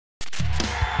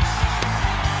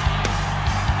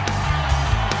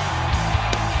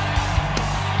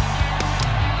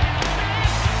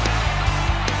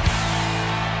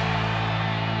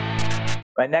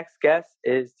My next guest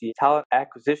is the Talent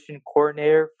Acquisition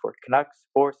Coordinator for Canucks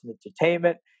Sports and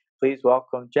Entertainment. Please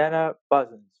welcome Jenna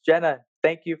Buzzins. Jenna,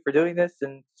 thank you for doing this,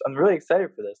 and I'm really excited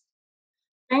for this.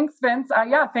 Thanks, Vince.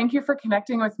 Thank you for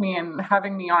connecting with me and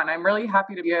having me on. I'm really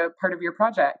happy to be a part of your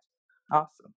project.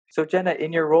 Awesome. So, Jenna,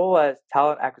 in your role as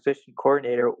Talent Acquisition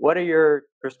Coordinator, what are your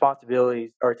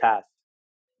responsibilities or tasks?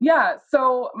 Yeah,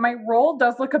 so my role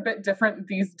does look a bit different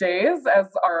these days as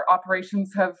our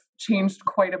operations have changed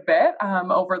quite a bit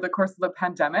over the course of the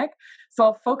pandemic. So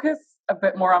I'll focus a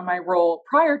bit more on my role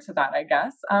prior to that, I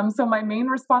guess. So my main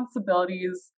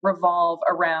responsibilities revolve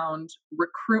around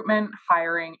recruitment,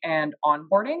 hiring, and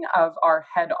onboarding of our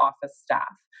head office staff.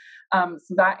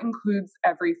 So that includes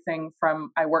everything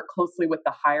from I work closely with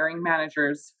the hiring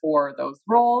managers for those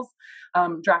roles,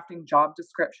 drafting job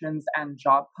descriptions and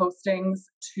job postings,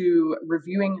 to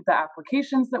reviewing the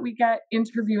applications that we get,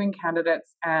 interviewing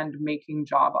candidates, and making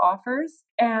job offers.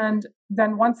 And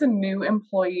then once a new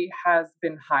employee has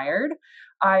been hired,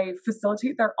 I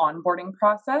facilitate their onboarding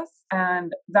process,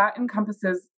 and that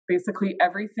encompasses basically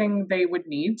everything they would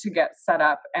need to get set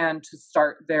up and to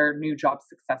start their new job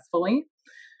successfully.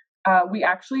 We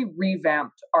actually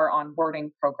revamped our onboarding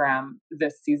program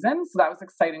this season, so that was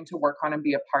exciting to work on and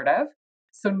be a part of.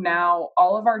 So now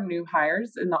all of our new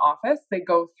hires in the office, they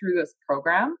go through this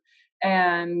program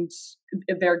and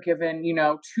they're given,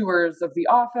 tours of the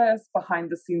office, behind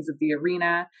the scenes of the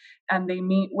arena, and they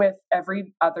meet with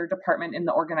every other department in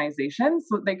the organization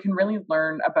so that they can really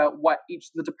learn about what each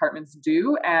of the departments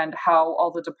do and how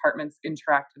all the departments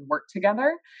interact and work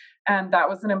together. And that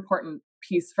was an important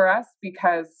piece for us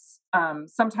because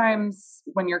sometimes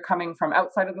when you're coming from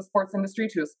outside of the sports industry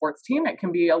to a sports team, it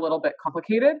can be a little bit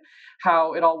complicated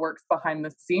how it all works behind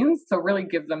the scenes. So really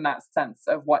give them that sense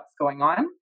of what's going on.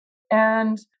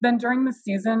 And then during the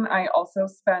season, I also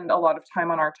spend a lot of time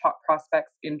on our Top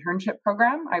Prospects internship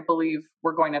program. I believe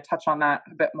we're going to touch on that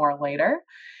a bit more later.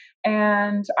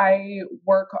 And I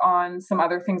work on some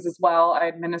other things as well. I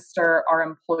administer our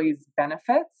employees'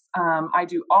 benefits. I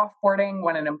do offboarding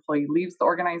when an employee leaves the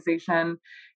organization,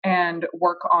 and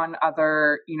work on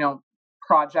other,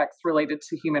 projects related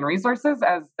to human resources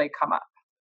as they come up.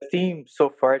 The theme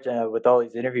so far, Jenna, with all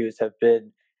these interviews have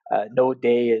been no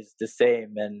day is the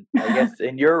same. And I guess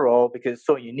in your role, because it's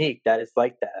so unique, that it's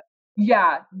like that.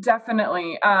 Yeah,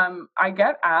 definitely. I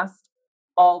get asked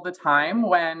all the time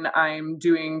when I'm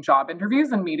doing job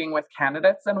interviews and meeting with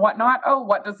candidates and whatnot. Oh,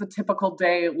 what does a typical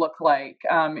day look like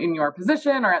in your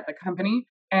position or at the company?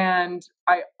 And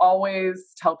I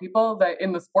always tell people that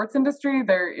in the sports industry,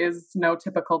 there is no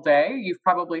typical day. You've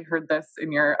probably heard this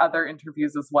in your other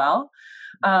interviews as well.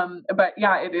 But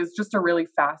yeah, it is just a really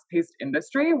fast paced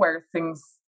industry where things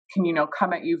can,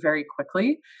 come at you very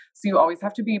quickly. So you always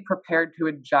have to be prepared to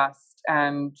adjust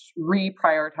and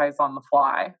reprioritize on the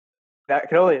fly. I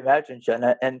can only imagine,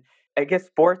 Jenna. And I guess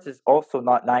sports is also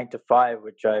not 9 to 5,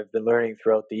 which I've been learning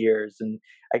throughout the years. And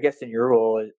I guess in your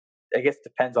role, I guess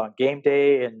depends on game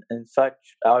day and such.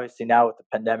 Obviously, now with the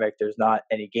pandemic, there's not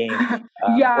any games.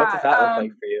 What does that look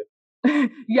like for you?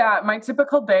 Yeah, my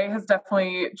typical day has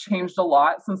definitely changed a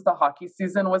lot since the hockey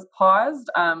season was paused.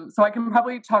 So I can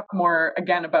probably talk more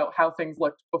again about how things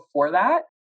looked before that.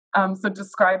 So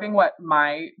describing what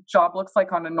my job looks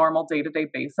like on a normal day-to-day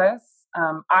basis.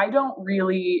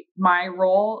 My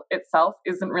role itself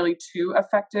isn't really too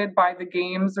affected by the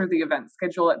games or the event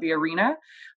schedule at the arena,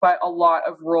 but a lot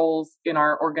of roles in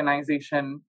our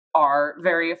organization are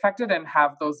very affected and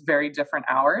have those very different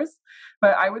hours.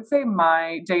 But I would say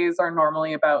my days are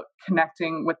normally about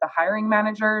connecting with the hiring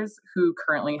managers who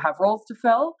currently have roles to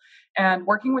fill and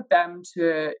working with them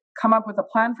to come up with a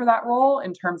plan for that role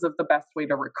in terms of the best way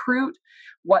to recruit,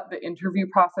 what the interview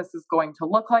process is going to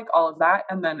look like, all of that,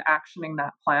 and then actioning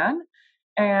that plan.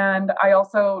 And I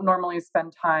also normally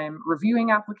spend time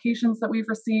reviewing applications that we've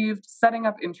received, setting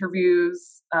up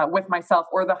interviews with myself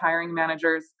or the hiring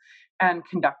managers, and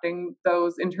conducting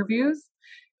those interviews.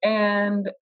 And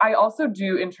I also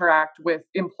do interact with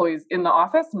employees in the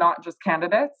office, not just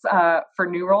candidates, for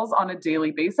new roles on a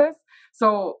daily basis.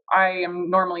 So I am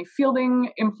normally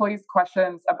fielding employees'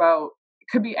 questions about,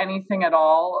 could be anything at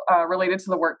all related to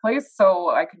the workplace. So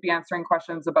I could be answering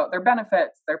questions about their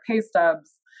benefits, their pay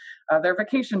stubs, their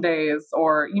vacation days,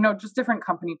 or, just different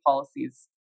company policies.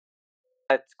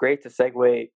 That's great to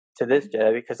segue to this,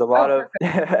 Jenna, because a lot of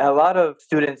a lot of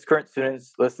current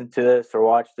students, listen to this or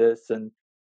watch this. And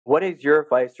what is your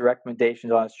advice or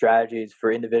recommendations on strategies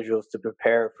for individuals to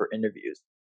prepare for interviews?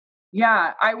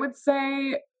 Yeah, I would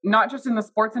say not just in the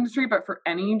sports industry, but for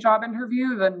any job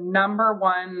interview, the number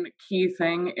one key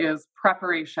thing is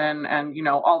preparation and,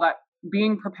 all that,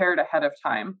 being prepared ahead of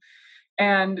time.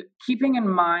 And keeping in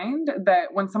mind that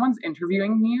when someone's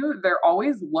interviewing you, they're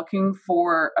always looking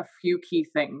for a few key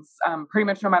things, pretty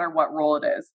much no matter what role it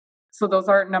is. So those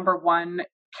are number one,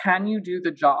 can you do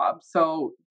the job?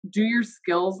 So do your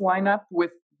skills line up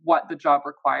with what the job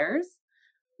requires?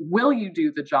 Will you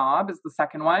do the job is the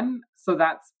second one. So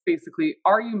that's basically,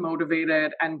 are you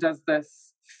motivated and does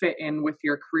this fit in with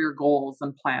your career goals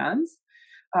and plans?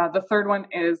 The third one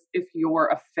is if you're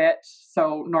a fit,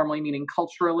 so normally meaning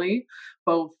culturally,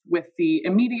 both with the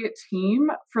immediate team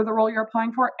for the role you're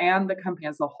applying for and the company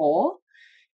as a whole.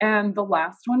 And the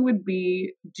last one would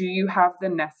be, do you have the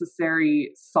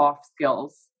necessary soft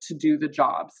skills to do the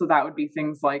job? So that would be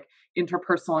things like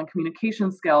interpersonal and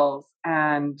communication skills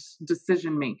and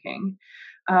decision making.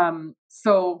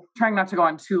 So trying not to go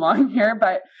on too long here,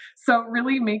 but so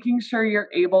really making sure you're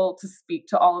able to speak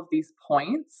to all of these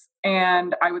points.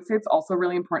 And I would say it's also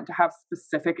really important to have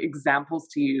specific examples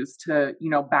to use to,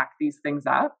 back these things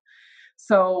up.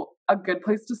 So a good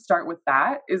place to start with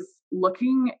that is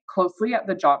looking closely at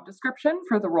the job description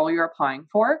for the role you're applying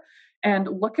for and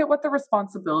look at what the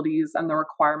responsibilities and the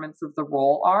requirements of the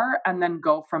role are and then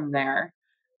go from there.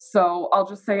 So I'll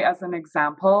just say as an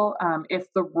example, if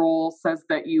the role says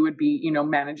that you would be,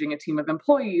 managing a team of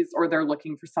employees or they're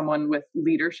looking for someone with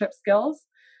leadership skills,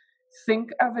 think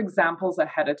of examples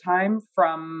ahead of time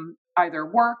from either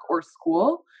work or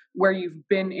school where you've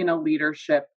been in a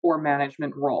leadership or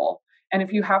management role. And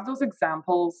if you have those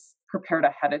examples prepared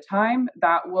ahead of time,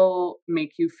 that will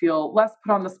make you feel less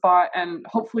put on the spot and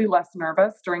hopefully less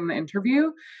nervous during the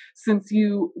interview, since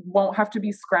you won't have to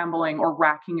be scrambling or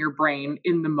racking your brain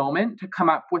in the moment to come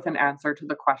up with an answer to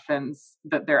the questions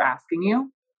that they're asking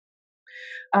you.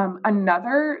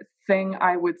 Another thing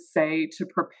I would say to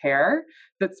prepare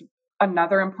that's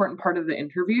another important part of the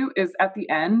interview is at the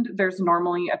end, there's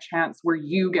normally a chance where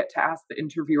you get to ask the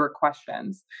interviewer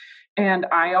questions. And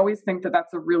I always think that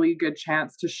that's a really good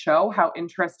chance to show how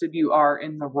interested you are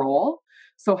in the role.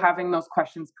 So having those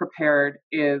questions prepared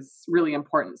is really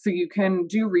important. So you can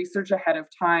do research ahead of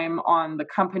time on the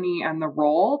company and the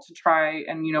role to try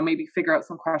and, maybe figure out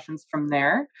some questions from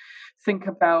there. Think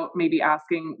about maybe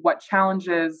asking what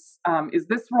challenges is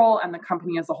this role and the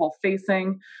company as a whole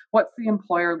facing? What's the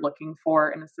employer looking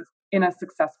for in a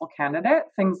successful candidate?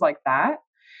 Things like that.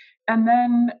 And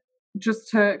then just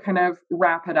to kind of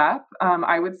wrap it up,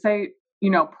 I would say,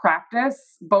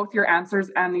 practice both your answers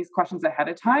and these questions ahead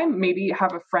of time. Maybe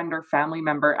have a friend or family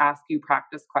member ask you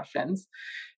practice questions.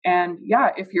 And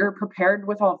yeah, if you're prepared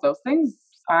with all of those things,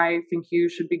 I think you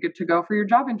should be good to go for your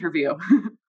job interview.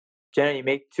 Jenna, you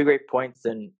make two great points,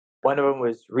 and one of them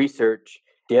was research.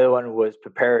 The other one was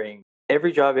preparing.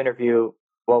 Every job interview,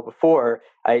 well, before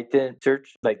I didn't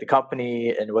search like the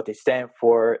company and what they stand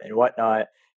for and whatnot,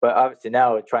 but obviously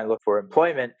now trying to look for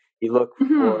employment, you look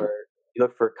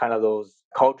for kind of those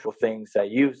cultural things that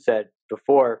you said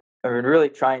before. I'm really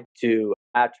trying to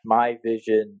match my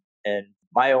vision and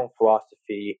my own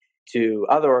philosophy to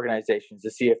other organizations to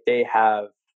see if they have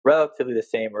relatively the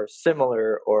same or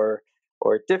similar or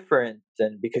different,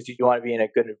 and because you want to be in a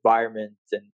good environment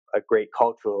and a great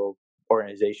cultural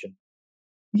organization.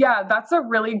 Yeah, that's a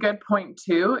really good point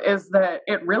too, is that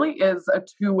it really is a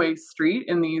two-way street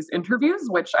in these interviews,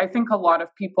 which I think a lot of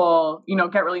people,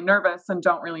 get really nervous and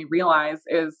don't really realize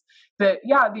is that,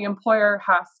 yeah, the employer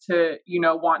has to,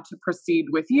 want to proceed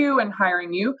with you and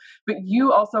hiring you, but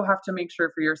you also have to make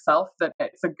sure for yourself that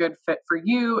it's a good fit for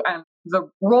you and the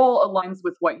role aligns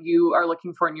with what you are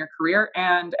looking for in your career.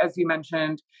 And as you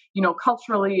mentioned,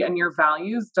 culturally and your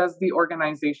values, does the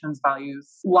organization's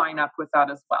values line up with that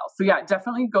as well? So yeah, it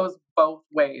definitely goes both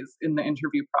ways in the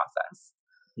interview process.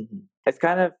 Mm-hmm. It's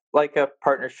kind of like a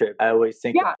partnership. I always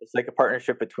think it's like a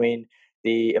partnership between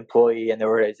the employee and the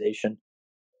organization.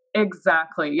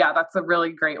 Exactly. Yeah, that's a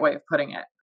really great way of putting it.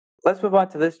 Let's move on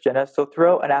to this, Jenna. So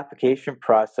throughout an application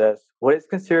process, what is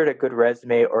considered a good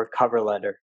resume or cover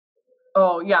letter?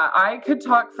 Oh, yeah. I could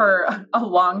talk for a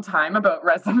long time about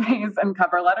resumes and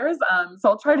cover letters. So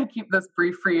I'll try to keep this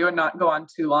brief for you and not go on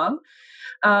too long.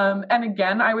 And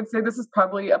again, I would say this is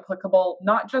probably applicable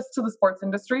not just to the sports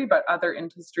industry, but other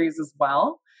industries as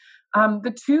well.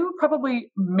 The two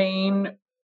probably main,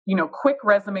 quick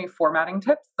resume formatting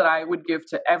tips that I would give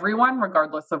to everyone,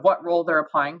 regardless of what role they're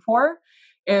applying for,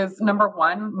 is number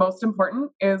one, most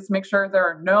important, is make sure there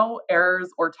are no errors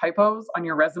or typos on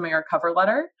your resume or cover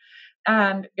letter.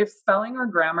 And if spelling or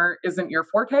grammar isn't your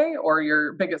forte or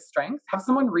your biggest strength, have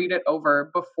someone read it over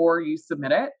before you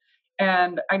submit it.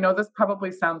 And I know this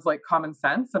probably sounds like common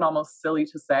sense and almost silly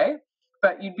to say,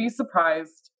 but you'd be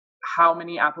surprised how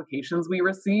many applications we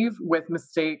receive with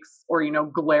mistakes or,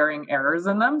 glaring errors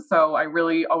in them. So I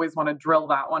really always want to drill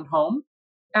that one home.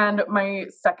 And my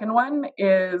second one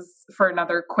is for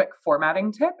another quick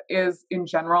formatting tip is in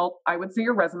general, I would say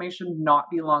your resume should not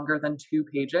be longer than 2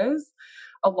 pages.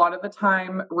 A lot of the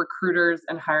time, recruiters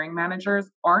and hiring managers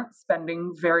aren't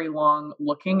spending very long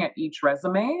looking at each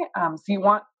resume. So you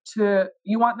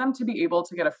want them to be able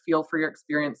to get a feel for your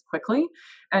experience quickly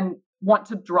and want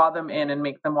to draw them in and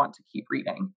make them want to keep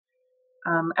reading.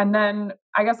 And then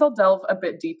I guess I'll delve a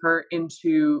bit deeper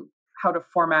into how to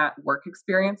format work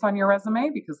experience on your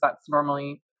resume because that's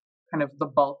normally kind of the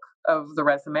bulk of the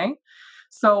resume.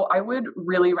 So I would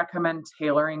really recommend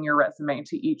tailoring your resume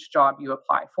to each job you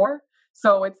apply for.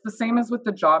 So it's the same as with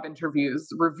the job interviews.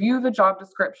 Review the job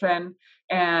description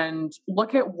and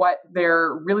look at what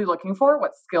they're really looking for,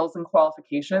 what skills and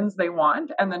qualifications they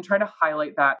want, and then try to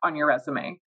highlight that on your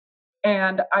resume.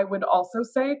 And I would also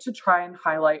say to try and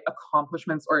highlight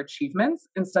accomplishments or achievements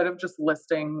instead of just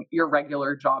listing your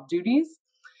regular job duties,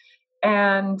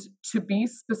 and to be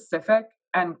specific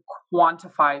and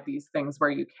quantify these things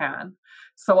where you can.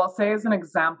 So I'll say, as an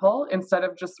example, instead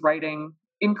of just writing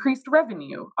increased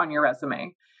revenue on your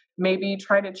resume, maybe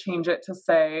try to change it to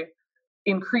say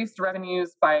increased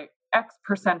revenues by X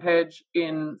percentage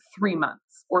in 3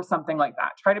 months or something like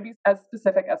that. Try to be as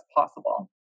specific as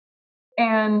possible.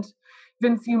 And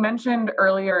Vince, you mentioned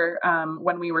earlier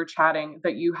when we were chatting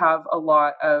that you have a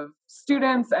lot of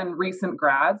students and recent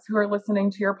grads who are listening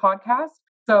to your podcast.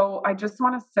 So I just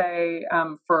want to say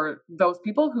for those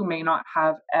people who may not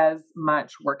have as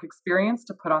much work experience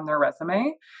to put on their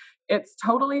resume, it's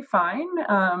totally fine,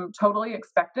 totally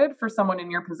expected for someone in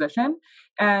your position.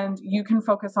 And you can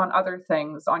focus on other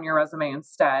things on your resume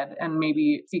instead and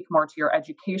maybe speak more to your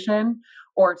education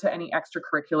or to any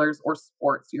extracurriculars or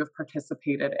sports you have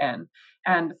participated in.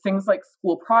 And things like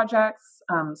school projects,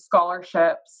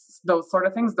 scholarships, those sort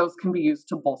of things, those can be used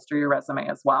to bolster your resume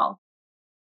as well.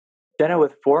 Jenna,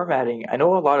 with formatting, I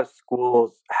know a lot of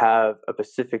schools have a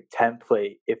specific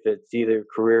template if it's either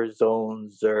career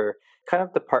zones or kind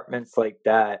of departments like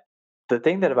that. The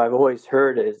thing that I've always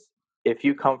heard is if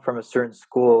you come from a certain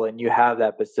school and you have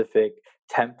that specific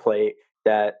template,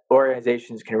 that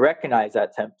organizations can recognize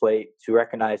that template to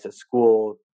recognize a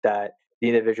school that the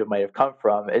individual might have come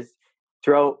from. Is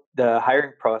throughout the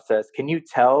hiring process, can you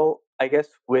tell, I guess,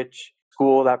 which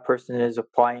school that person is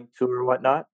applying to or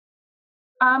whatnot?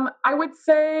 I would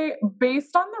say,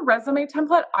 based on the resume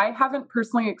template, I haven't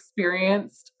personally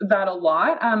experienced that a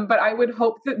lot, but I would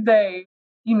hope that they,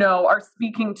 are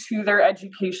speaking to their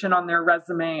education on their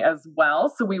resume as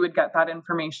well. So we would get that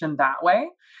information that way.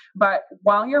 But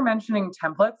while you're mentioning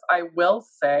templates, I will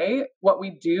say what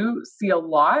we do see a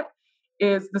lot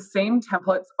is the same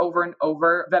templates over and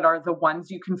over that are the ones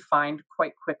you can find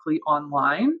quite quickly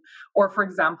online. Or, for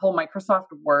example, Microsoft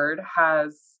Word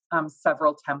has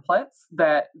several templates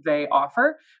that they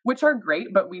offer, which are great,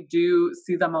 but we do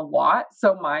see them a lot.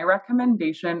 So, my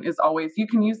recommendation is always you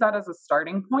can use that as a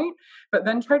starting point, but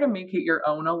then try to make it your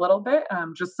own a little bit,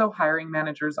 just so hiring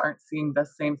managers aren't seeing the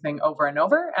same thing over and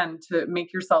over and to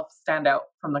make yourself stand out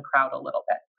from the crowd a little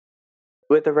bit.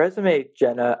 With the resume,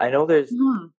 Jenna, I know there's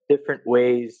Mhm. different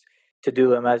ways to do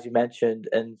them, as you mentioned,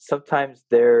 and sometimes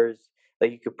there's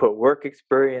like you could put work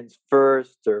experience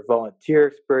first or volunteer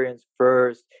experience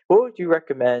first. What would you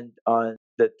recommend on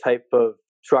the type of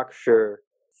structure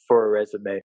for a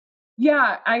resume?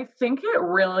 Yeah, I think it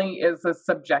really is a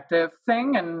subjective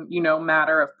thing and,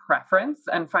 matter of preference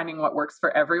and finding what works for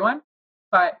everyone.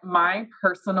 But my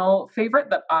personal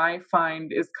favorite that I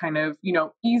find is kind of,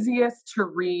 easiest to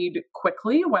read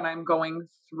quickly when I'm going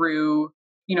through,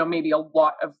 maybe a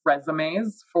lot of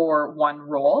resumes for one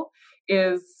role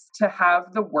is to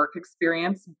have the work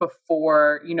experience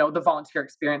before, the volunteer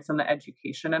experience and the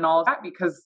education and all of that,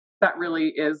 because that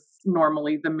really is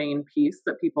normally the main piece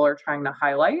that people are trying to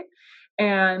highlight.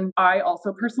 And I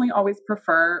also personally always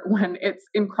prefer when it's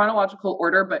in chronological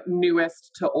order, but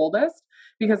newest to oldest,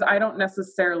 because I don't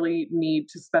necessarily need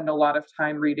to spend a lot of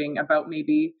time reading about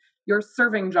maybe your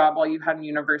serving job while you had in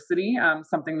university,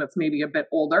 something that's maybe a bit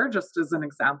older, just as an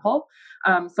example.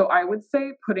 So I would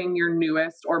say putting your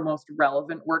newest or most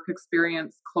relevant work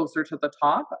experience closer to the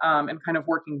top and kind of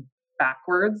working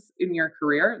backwards in your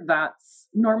career, that's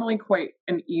normally quite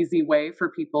an easy way for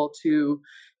people to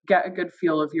get a good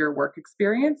feel of your work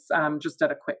experience just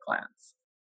at a quick glance.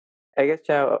 I guess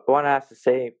I want to ask the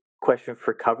same question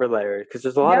for cover letters because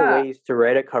there's a lot of Yeah. ways to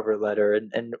write a cover letter,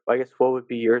 and I guess what would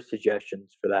be your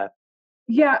suggestions for that?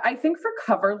 Yeah, I think for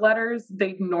cover letters,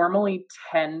 they normally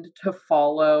tend to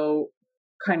follow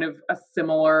kind of a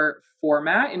similar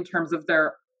format in terms of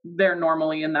they're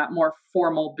normally in that more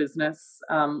formal business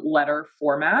letter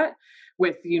format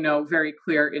with very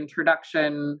clear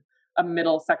introduction, a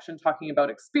middle section talking about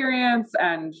experience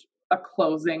and a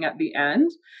closing at the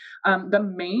end. The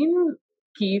main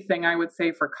key thing I would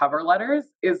say for cover letters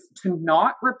is to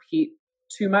not repeat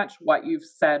too much what you've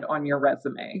said on your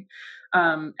resume.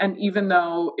 And even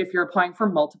though if you're applying for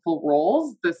multiple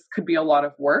roles, this could be a lot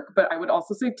of work, but I would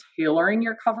also say tailoring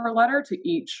your cover letter to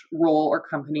each role or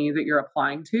company that you're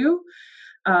applying to.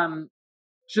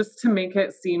 Just to make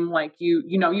it seem like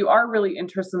you are really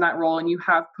interested in that role and you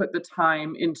have put the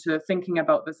time into thinking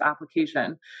about this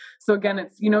application. So again,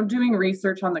 it's doing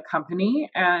research on the company,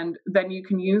 and then you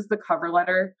can use the cover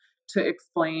letter to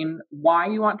explain why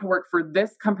you want to work for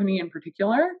this company in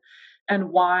particular and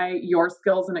why your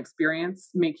skills and experience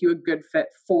make you a good fit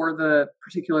for the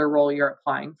particular role you're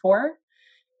applying for.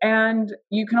 And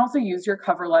you can also use your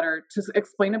cover letter to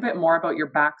explain a bit more about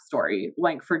your backstory.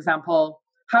 Like, for example,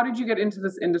 how did you get into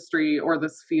this industry or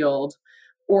this field?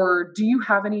 Or do you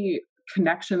have any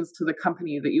connections to the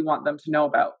company that you want them to know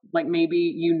about? Like maybe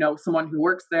you know someone who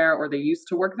works there or they used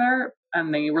to work there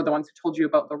and they were the ones who told you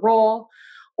about the role.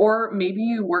 Or maybe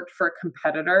you worked for a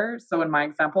competitor. So in my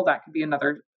example, that could be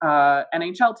another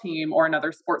NHL team or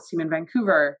another sports team in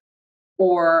Vancouver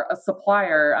or a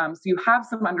supplier. So you have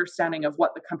some understanding of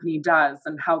what the company does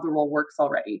and how the role works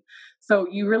already. So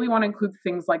you really want to include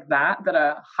things like that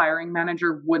a hiring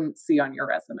manager wouldn't see on your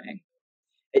resume.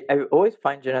 I always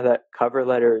find, Jenna, that cover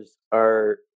letters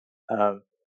are, I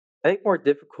think, more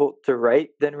difficult to write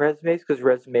than resumes, because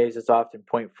resumes is often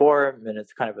point form and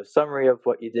it's kind of a summary of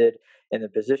what you did in the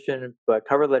position. But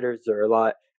cover letters are a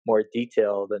lot more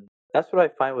detailed, and that's what I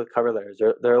find with cover letters.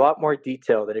 They're a lot more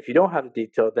detailed, and if you don't have the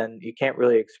detail, then you can't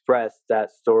really express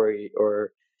that story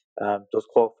or those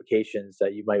qualifications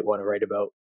that you might want to write about.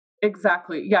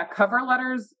 Exactly. Yeah, cover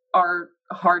letters are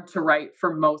hard to write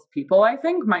for most people, I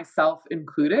think, myself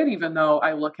included, even though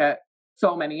I look at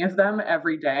so many of them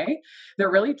every day.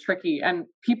 They're really tricky. And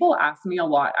people ask me a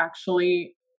lot,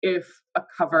 actually, if a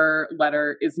cover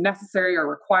letter is necessary or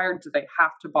required. Do they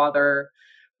have to bother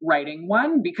writing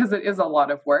one? Because it is a lot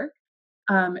of work.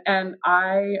 And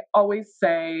I always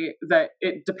say that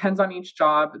it depends on each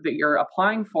job that you're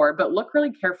applying for, but look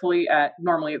really carefully at,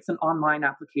 normally it's an online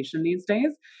application these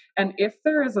days. And if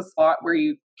there is a spot where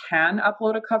you can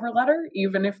upload a cover letter,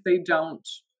 even if they don't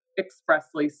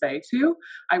expressly say to,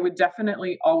 I would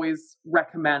definitely always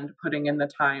recommend putting in the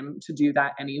time to do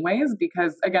that anyways,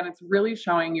 because again, it's really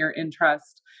showing your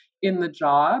interest in the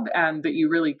job and that you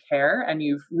really care and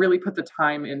you've really put the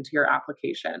time into your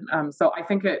application. So I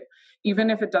think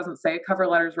even if it doesn't say cover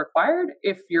letter is required,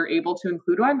 if you're able to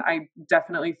include one, I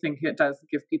definitely think it does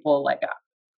give people a leg up.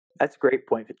 That's a great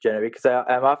point, Jenna, because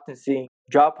I'm often seeing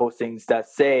job postings that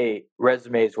say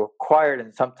resumes required,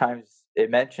 and sometimes it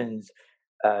mentions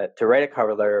to write a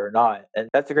cover letter or not. And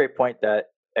that's a great point, that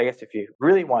I guess if you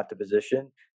really want the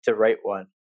position, to write one.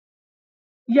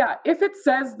 Yeah, if it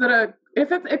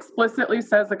explicitly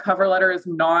says a cover letter is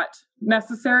not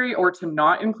necessary or to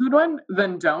not include one,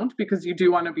 then don't, because you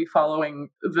do want to be following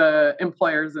the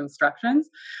employer's instructions.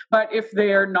 But if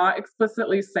they are not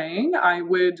explicitly saying, I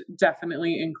would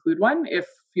definitely include one if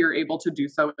you're able to do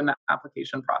so in the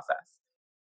application process.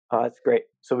 Oh, that's great.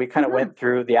 So we kind of went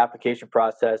through the application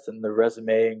process and the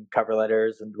resume and cover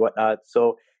letters and whatnot.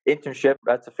 So internship,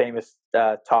 that's a famous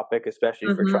topic,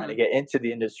 especially for trying to Mhm. get into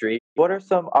the industry. What are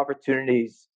some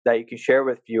opportunities that you can share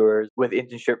with viewers with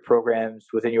internship programs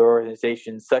within your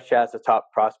organization, such as the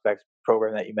Top Prospects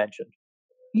program that you mentioned?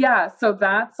 Yeah, so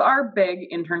that's our big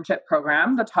internship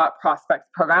program, the Top Prospects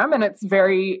program, and it's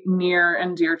very near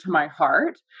and dear to my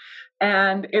heart.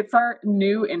 And it's our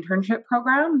new internship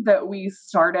program that we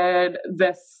started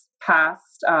this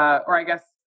past, or I guess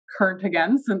current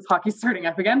again, since hockey's starting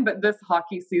up again, but this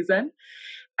hockey season.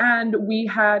 And we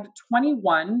had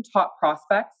 21 top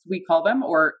prospects, we call them,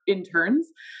 or interns,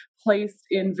 placed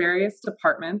in various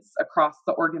departments across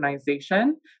the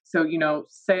organization. So,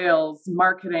 sales,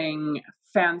 marketing,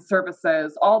 fan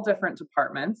services, all different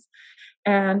departments.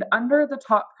 And under the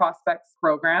Top Prospects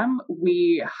program,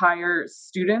 we hire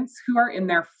students who are in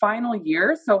their final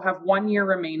year, so have 1 year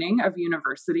remaining of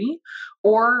university,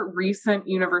 or recent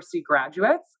university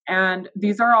graduates. And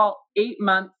these are all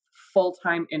 8-month full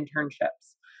time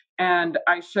internships. And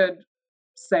I should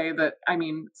say that, I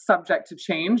mean, subject to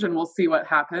change, and we'll see what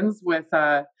happens with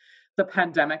the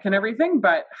pandemic and everything.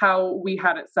 But how we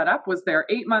had it set up was their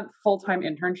 8-month full time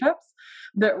internships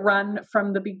that run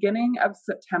from the beginning of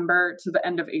September to the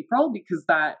end of April, because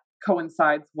that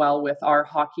coincides well with our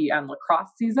hockey and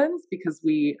lacrosse seasons, because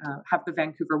we have the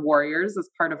Vancouver Warriors as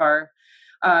part of our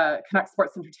Canuck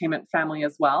Sports Entertainment family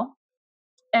as well.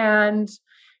 And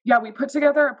Yeah, we put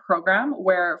together a program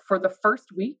where for the first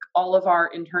week, all of our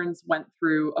interns went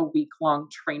through a week long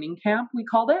training camp, we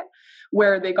called it,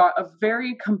 where they got a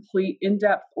very complete, in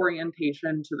depth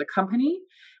orientation to the company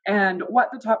and what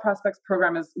the Top Prospects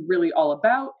program is really all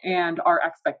about and our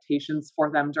expectations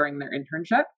for them during their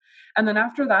internship. And then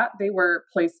after that, they were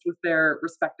placed with their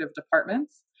respective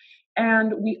departments.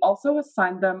 And we also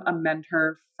assigned them a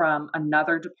mentor from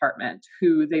another department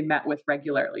who they met with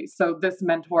regularly. So, this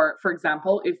mentor, for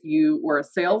example, if you were a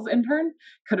sales intern,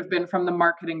 could have been from the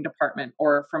marketing department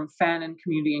or from fan and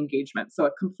community engagement. So,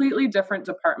 a completely different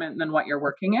department than what you're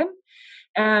working in.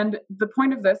 And the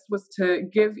point of this was to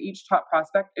give each top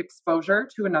prospect exposure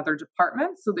to another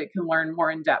department so they can learn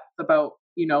more in depth about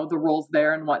the roles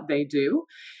there and what they do,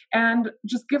 and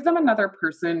just give them another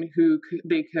person who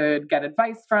they could get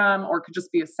advice from or could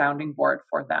just be a sounding board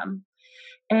for them.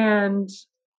 And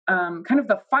kind of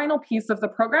the final piece of the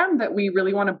program that we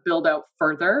really want to build out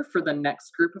further for the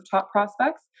next group of top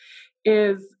prospects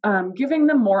is giving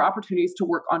them more opportunities to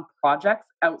work on projects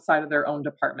outside of their own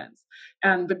departments.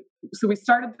 So we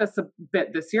started this a bit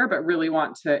this year, but really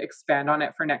want to expand on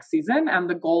it for next season. And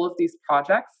the goal of these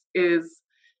projects is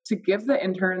to give the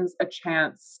interns a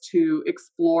chance to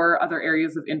explore other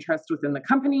areas of interest within the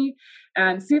company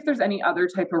and see if there's any other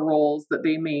type of roles that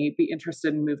they may be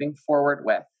interested in moving forward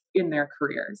with in their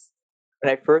careers.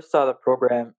 When I first saw the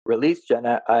program released,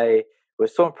 Jenna, I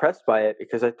was so impressed by it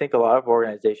because I think a lot of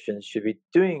organizations should be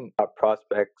doing a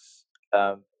prospects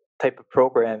type of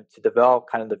program to develop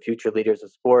kind of the future leaders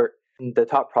of sport. The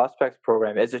Top Prospects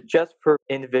program, is it just for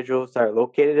individuals that are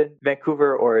located in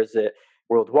Vancouver, or is it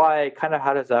worldwide? Kind of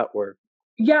how does that work?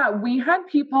 Yeah, we had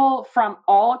people from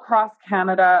all across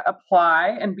Canada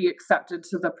apply and be accepted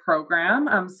to the program.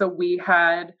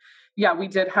 We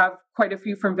did have quite a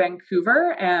few from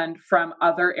Vancouver and from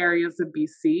other areas of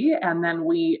BC. And then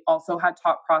we also had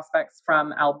top prospects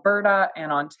from Alberta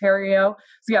and Ontario.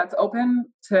 So, yeah, it's open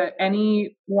to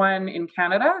anyone in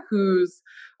Canada who's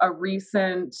a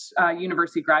recent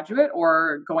university graduate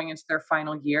or going into their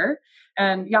final year.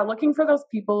 And yeah, looking for those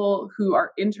people who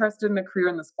are interested in a career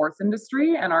in the sports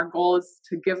industry. And our goal is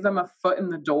to give them a foot in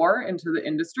the door into the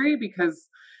industry because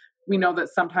we know that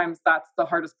sometimes that's the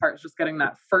hardest part is just getting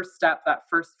that first step, that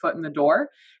first foot in the door,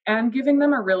 and giving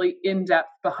them a really in-depth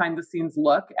behind the scenes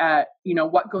look at,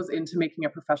 what goes into making a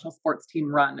professional sports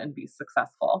team run and be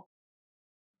successful.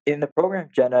 In the program,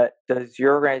 Jenna, does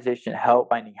your organization help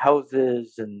finding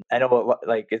houses? And I know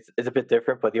like it's a bit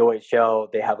different, but the OHL,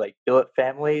 they have like billet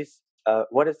families.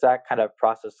 What does that kind of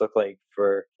process look like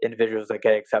for individuals that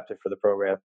get accepted for the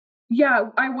program? Yeah,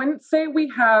 I wouldn't say we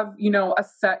have, a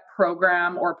set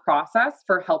program or process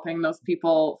for helping those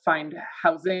people find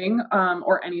housing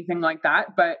or anything like that.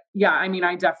 But yeah, I mean,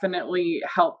 I definitely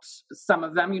helped some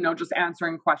of them, just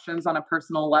answering questions on a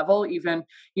personal level, even,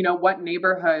 what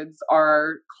neighborhoods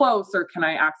are close or can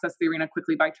I access the arena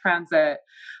quickly by transit,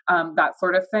 that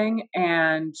sort of thing.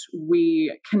 And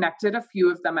we connected a few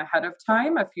of them ahead of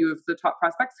time, a few of the top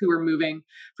prospects who were moving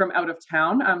from out of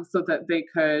town so that they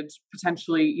could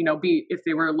potentially, be if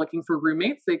they were looking for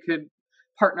roommates, they could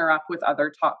partner up with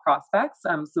other top prospects.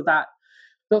 So that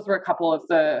those were a couple of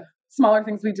the smaller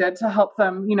things we did to help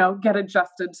them, get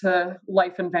adjusted to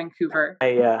life in Vancouver.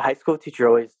 My high school teacher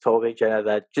always told me, Jenna,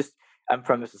 that just I'm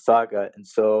from Mississauga, and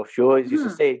so she always used to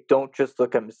Mhm. say, "Don't just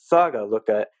look at Mississauga, look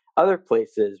at other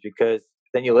places, because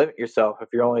then you limit yourself if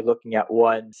you're only looking at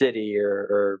one city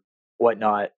or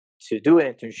whatnot to do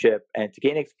an internship and to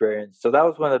gain experience." So that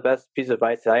was one of the best pieces of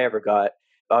advice that I ever got.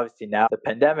 Obviously, now the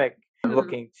pandemic, I'm Mhm.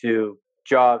 looking to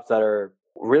jobs that are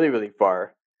really, really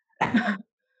far.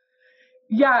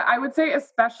 Yeah, I would say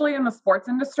especially in the sports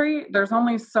industry, there's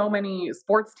only so many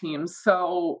sports teams.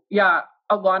 So, yeah,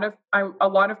 a lot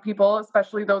of people,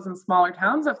 especially those in smaller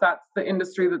towns, if that's the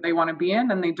industry that they want to be in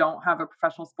and they don't have a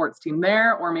professional sports team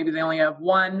there, or maybe they only have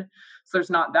one, so there's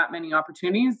not that many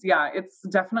opportunities. Yeah, it's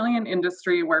definitely an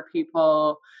industry where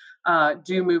people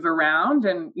do move around,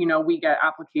 and we get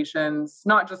applications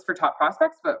not just for top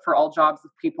prospects, but for all jobs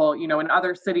of people, in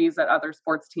other cities at other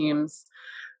sports teams.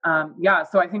 Yeah,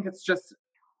 so I think it's just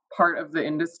part of the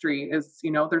industry is,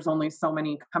 there's only so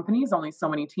many companies, only so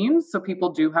many teams. So people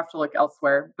do have to look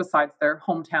elsewhere besides their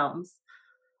hometowns.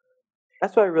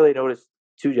 That's what I really noticed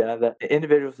too, Jenna, that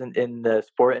individuals in the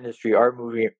sport industry are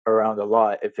moving around a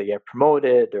lot if they get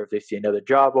promoted or if they see another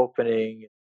job opening.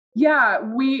 Yeah,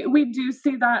 we do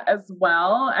see that as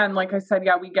well. And like I said,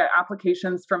 yeah, we get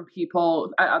applications from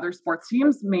people at other sports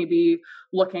teams, maybe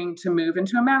looking to move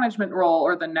into a management role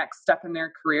or the next step in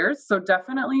their careers. So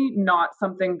definitely not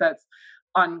something that's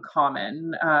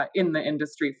uncommon in the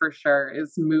industry for sure,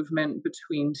 is movement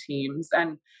between teams.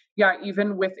 And yeah,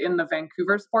 even within the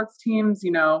Vancouver sports teams,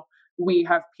 we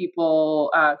have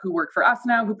people who work for us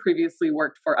now who previously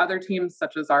worked for other teams,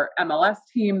 such as our MLS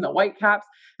team, the Whitecaps,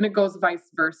 and it goes vice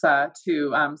versa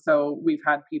too. So we've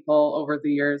had people over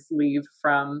the years leave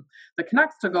from the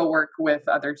Canucks to go work with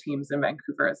other teams in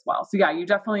Vancouver as well. So yeah, you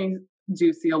definitely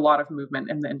do see a lot of movement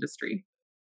in the industry.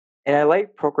 And I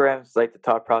like programs like the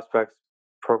Top Prospects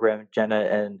program, Jenna.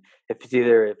 And if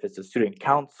it's a student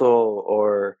council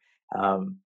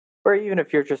um, or even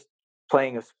if you're just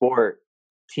playing a sport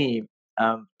team,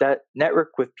 that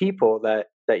network with people that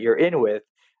you're in with,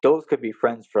 those could be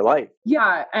friends for life.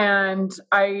 Yeah, and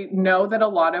I know that a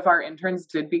lot of our interns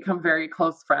did become very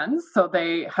close friends. So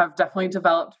they have definitely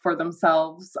developed for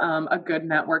themselves a good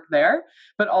network there,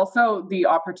 but also the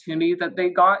opportunity that they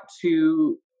got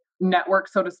to network,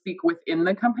 so to speak, within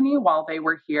the company while they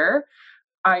were here.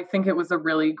 I think it was a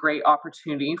really great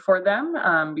opportunity for them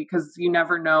because you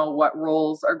never know what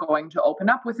roles are going to open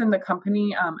up within the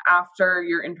company after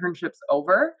your internship's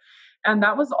over. And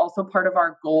that was also part of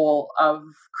our goal of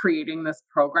creating this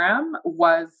program,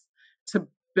 was to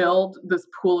build this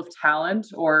pool of talent,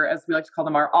 or as we like to call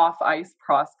them, our off ice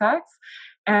prospects.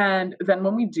 And then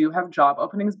when we do have job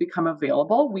openings become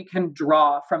available, we can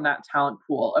draw from that talent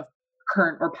pool of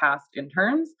current or past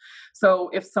interns. So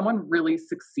if someone really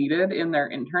succeeded in their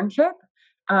internship,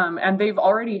 and they've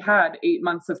already had 8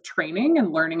 months of training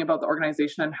and learning about the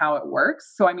organization and how it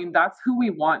works. So, I mean, that's who we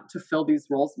want to fill these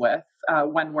roles with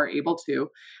when we're able to.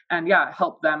 And yeah,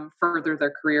 help them further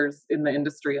their careers in the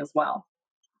industry as well.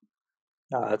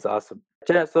 Oh, that's awesome.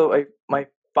 Jenna, so my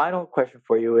final question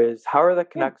for you is, how are the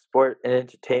Yeah. Connect Sport and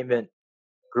Entertainment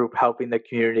Group helping the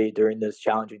community during this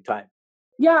challenging time?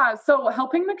 Yeah, so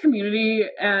helping the community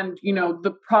and,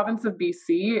 the province of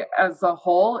BC as a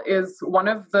whole is one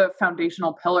of the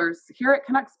foundational pillars here at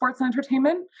Connect Sports and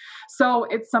Entertainment. So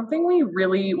it's something we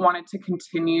really wanted to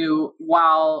continue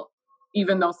while,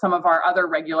 even though some of our other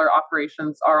regular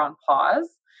operations are on pause.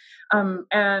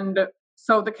 And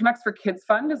so the Connects for Kids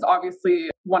Fund is obviously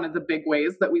one of the big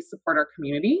ways that we support our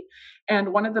community.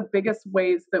 And one of the biggest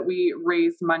ways that we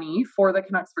raise money for the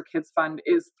Canucks for Kids Fund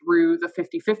is through the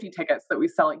 50/50 tickets that we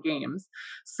sell at games.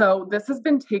 So this has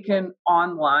been taken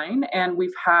online, and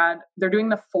they're doing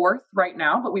the fourth right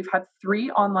now, but we've had 3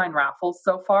 online raffles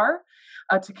so far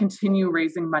to continue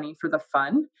raising money for the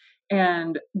fund.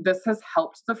 And this has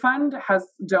helped. The fund has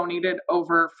donated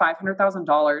over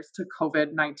 $500,000 to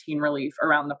COVID-19 relief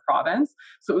around the province.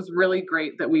 So it was really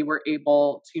great that we were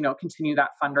able to, continue that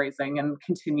fundraising and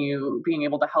continue being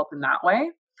able to help in that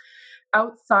way.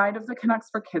 Outside of the Connects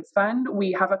for Kids Fund,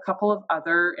 we have a couple of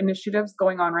other initiatives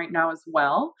going on right now as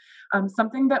well.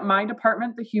 Something that my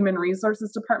department, the Human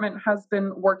Resources Department, has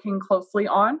been working closely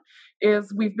on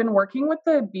is we've been working with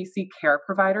the BC Care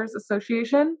Providers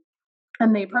Association,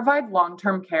 and they provide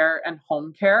long-term care and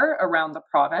home care around the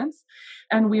province.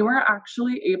 And we were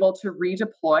actually able to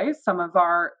redeploy some of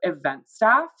our event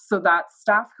staff. So that's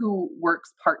staff who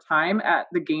works part-time at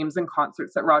the games and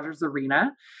concerts at Rogers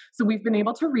Arena. So we've been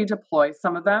able to redeploy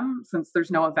some of them, since there's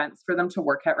no events for them to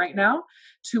work at right now,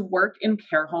 to work in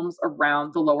care homes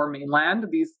around the Lower Mainland.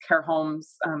 These care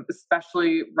homes,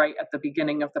 especially right at the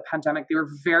beginning of the pandemic, they were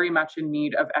very much in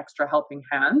need of extra helping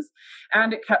hands.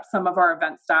 And it kept some of our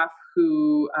event staff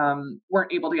who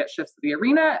weren't able to get shifts at the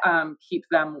arena, keep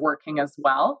them working as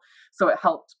well. So it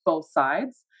helped both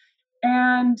sides.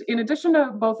 And in addition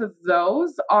to both of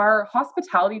those, our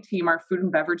hospitality team, our food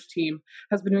and beverage team,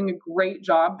 has been doing a great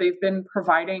job. They've been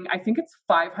providing, I think it's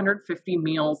 550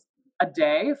 meals a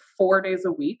day, 4 days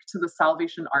a week, to the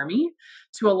Salvation Army,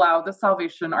 to allow the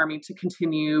Salvation Army to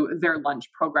continue their lunch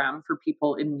program for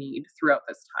people in need throughout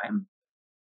this time.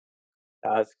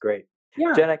 That's great.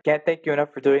 Yeah. Jen, I can't thank you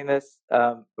enough for doing this.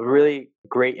 Really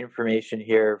great information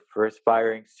here for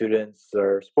aspiring students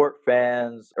or sport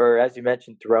fans, or as you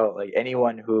mentioned throughout, like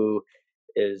anyone who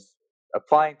is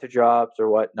applying to jobs or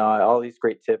whatnot. All these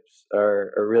great tips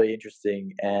are really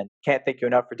interesting, and can't thank you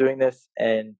enough for doing this.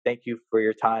 And thank you for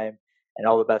your time, and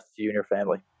all the best to you and your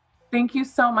family. Thank you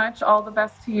so much. All the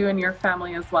best to you and your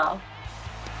family as well.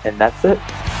 And that's it.